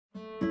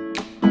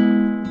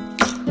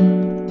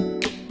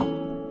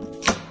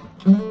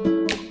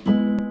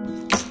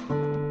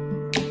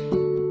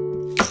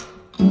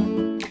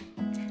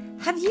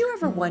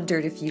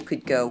wondered if you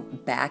could go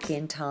back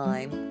in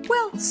time?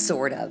 Well,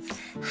 sort of.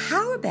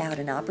 How about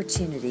an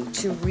opportunity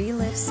to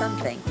relive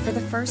something for the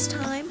first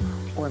time?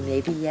 Or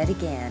maybe yet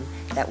again,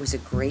 that was a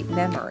great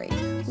memory,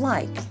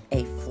 like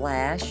a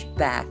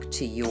flashback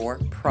to your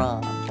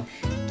prom.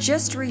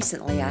 Just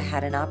recently, I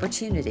had an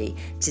opportunity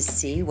to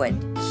see what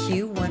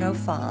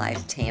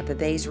Q105, Tampa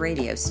Bay's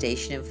radio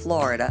station in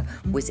Florida,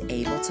 was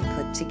able to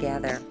put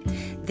together.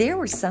 There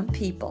were some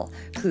people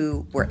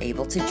who were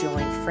able to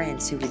join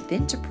friends who had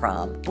been to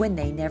prom when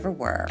they never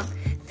were.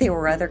 There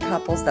were other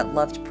couples that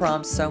loved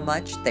prom so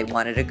much they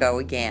wanted to go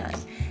again.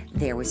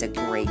 There was a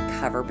great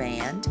cover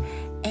band,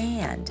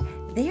 and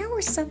there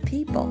were some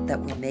people that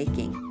were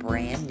making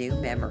brand new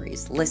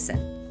memories.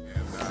 Listen.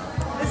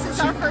 This is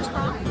our first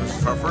prom? This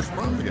is our first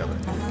prom together.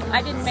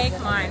 I didn't make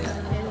mine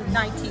in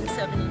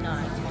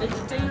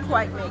 1979. Didn't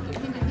quite make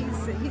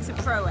it. He's a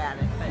pro at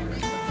it. But.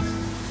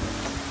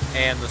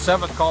 And the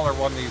seventh caller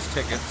won these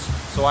tickets,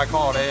 so I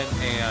called in,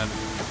 and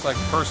it's like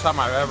the first time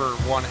I've ever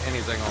won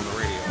anything on the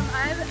radio.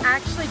 I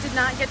actually did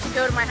not get to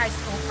go to my high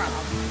school prom,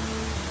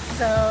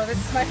 so this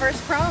is my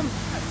first prom.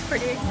 That's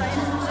pretty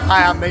exciting.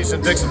 Hi, I'm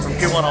Mason Dixon from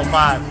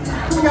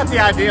Q105. We got the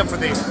idea for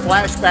the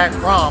Flashback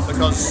Prom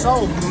because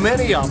so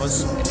many of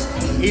us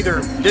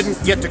either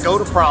didn't get to go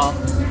to prom,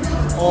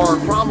 or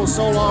prom was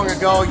so long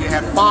ago you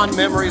had fond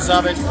memories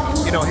of it.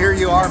 You know, here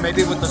you are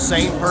maybe with the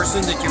same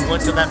person that you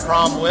went to that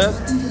prom with,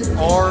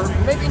 or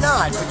maybe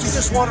not, but you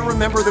just want to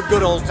remember the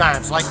good old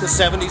times, like the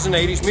 70s and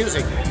 80s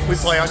music we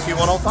play on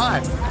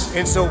Q105.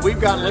 And so we've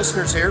got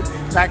listeners here.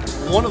 In fact,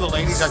 one of the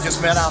ladies I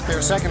just met out there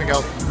a second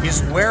ago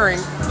is wearing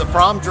the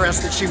prom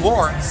dress that she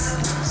wore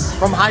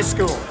from high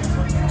school.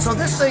 So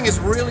this thing is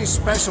really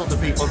special to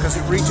people because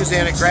it reaches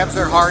in, it grabs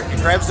their heart, it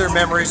grabs their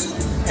memories,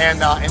 and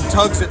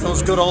tugs at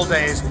those good old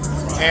days.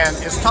 And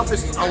as tough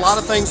as a lot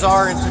of things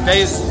are in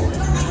today's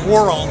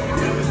world,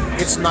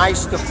 it's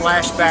nice to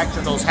flash back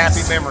to those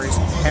happy memories.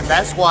 And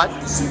that's what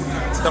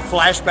the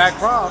Flashback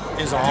Prom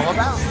is all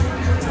about.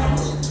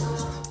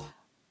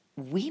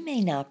 We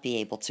may not be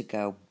able to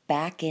go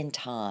back in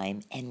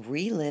time and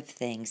relive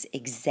things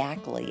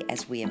exactly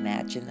as we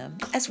imagined them,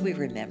 as we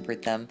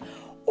remembered them,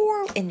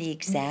 or in the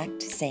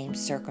exact same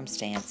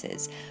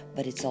circumstances,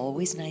 but it's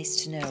always nice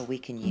to know we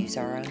can use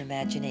our own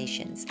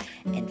imaginations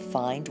and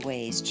find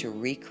ways to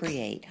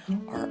recreate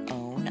our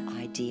own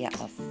idea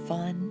of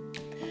fun,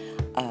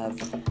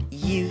 of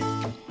youth,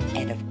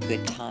 and of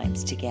good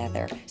times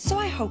together. So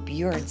I hope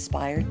you're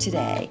inspired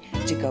today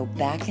to go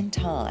back in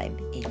time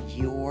in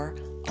your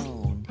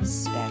own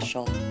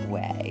special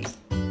way.